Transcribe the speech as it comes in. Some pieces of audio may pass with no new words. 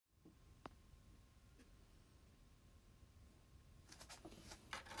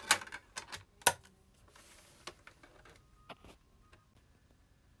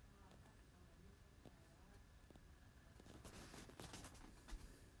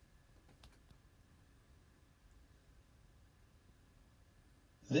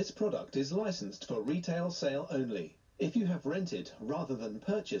This product is licensed for retail sale only. If you have rented rather than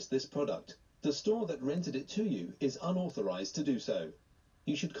purchased this product, the store that rented it to you is unauthorized to do so.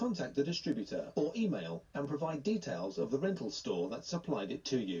 You should contact the distributor or email and provide details of the rental store that supplied it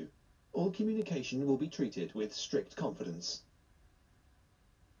to you. All communication will be treated with strict confidence.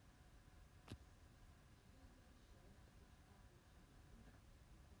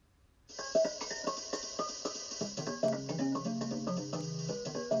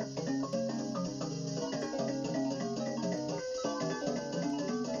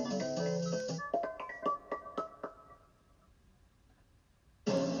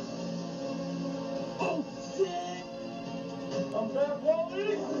 Oh shit! I'm back,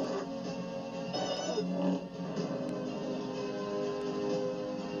 Wally!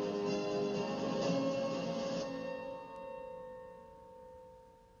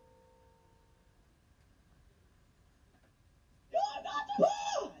 You're not the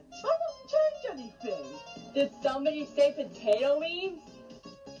boss! That doesn't change anything! Did somebody say potato leaves?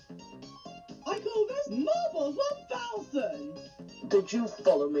 I call this Marbles 1000! Did you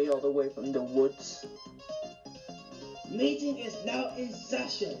follow me all the way from the woods? Meeting is now in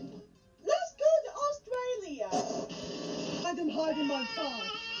session. Let's go to Australia! I can hide in my car.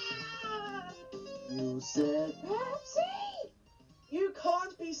 You said... Pepsi! You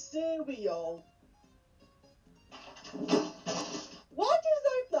can't be cereal. Why do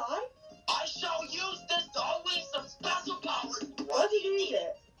they fly? I shall use this to unleash some special powers! Why do you need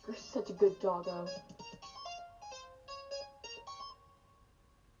it? You're such a good doggo.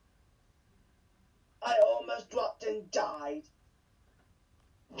 I almost dropped and died.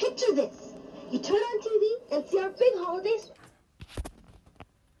 Picture this. You turn on TV and see our big holidays.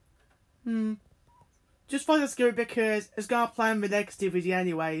 Just find it scary because it's gonna play on the next DVD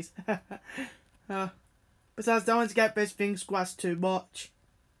anyways. Besides, I don't want to get this thing scratched too much.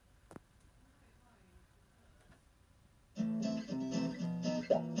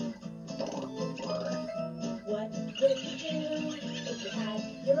 What would you do if you had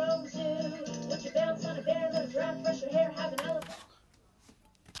your own zoo? Would you bounce on a bear, let a giraffe brush your hair, have an elephant?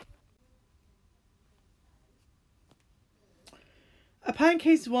 Apparently, in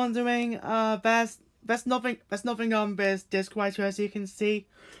case you're wondering, there's nothing on this disc right here, as you can see,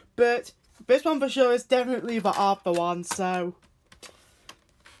 but this one for sure is definitely the other one. So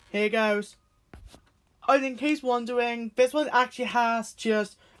here goes. And in case you're wondering, this one actually has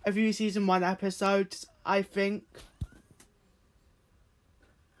just a few season 1 episodes, I think.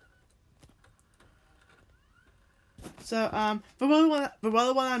 So the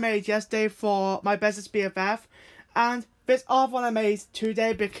other one I made yesterday for my bestest BFF, and this other one I made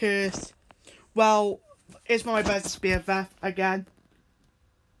today because, well, it's for my bestest BFF again.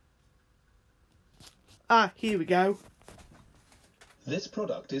 Here we go. This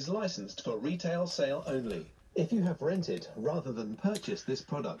product is licensed for retail sale only. If you have rented rather than purchased this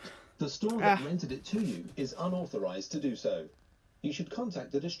product, the store that rented it to you is unauthorized to do so. You should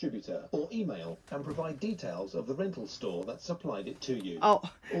contact the distributor or email and provide details of the rental store that supplied it to you. Oh,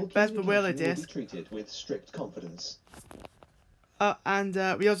 All that's the Willa communication will be disc. treated with strict confidence. And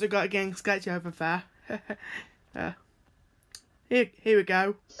we also got a gang sketch over there. Here we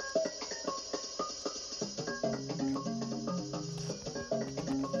go.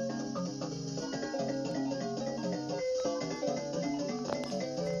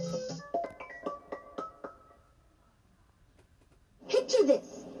 Picture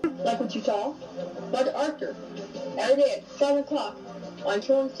this. Like what you saw? Like Arthur. Every day at 7 o'clock on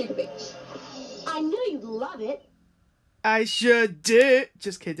Children's Secret Beach. I knew you'd love it. I sure do.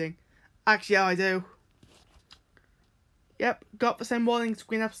 Just kidding. Actually, yeah, I do. Yep, got the same warning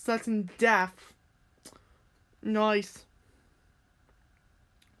screen of certain death. Nice.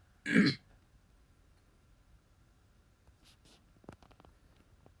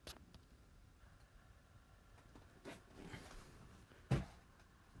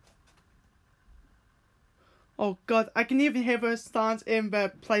 Oh god, I can even hear the sounds in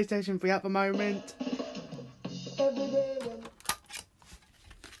the PlayStation 3 at the moment.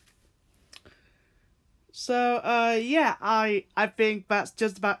 So, yeah, I think that's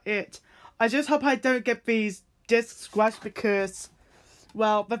just about it. I just hope I don't get these discs scratched because,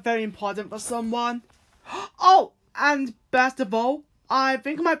 well, they're very important for someone. Oh, and best of all, I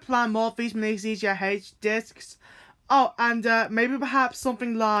think I might plan more of these MiniCJH discs. Oh, and maybe perhaps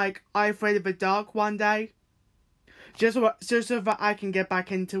something like I'm Afraid of the Dark one day. Just so that I can get back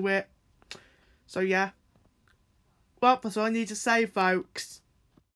into it. So, yeah. Well, that's all I need to say, folks.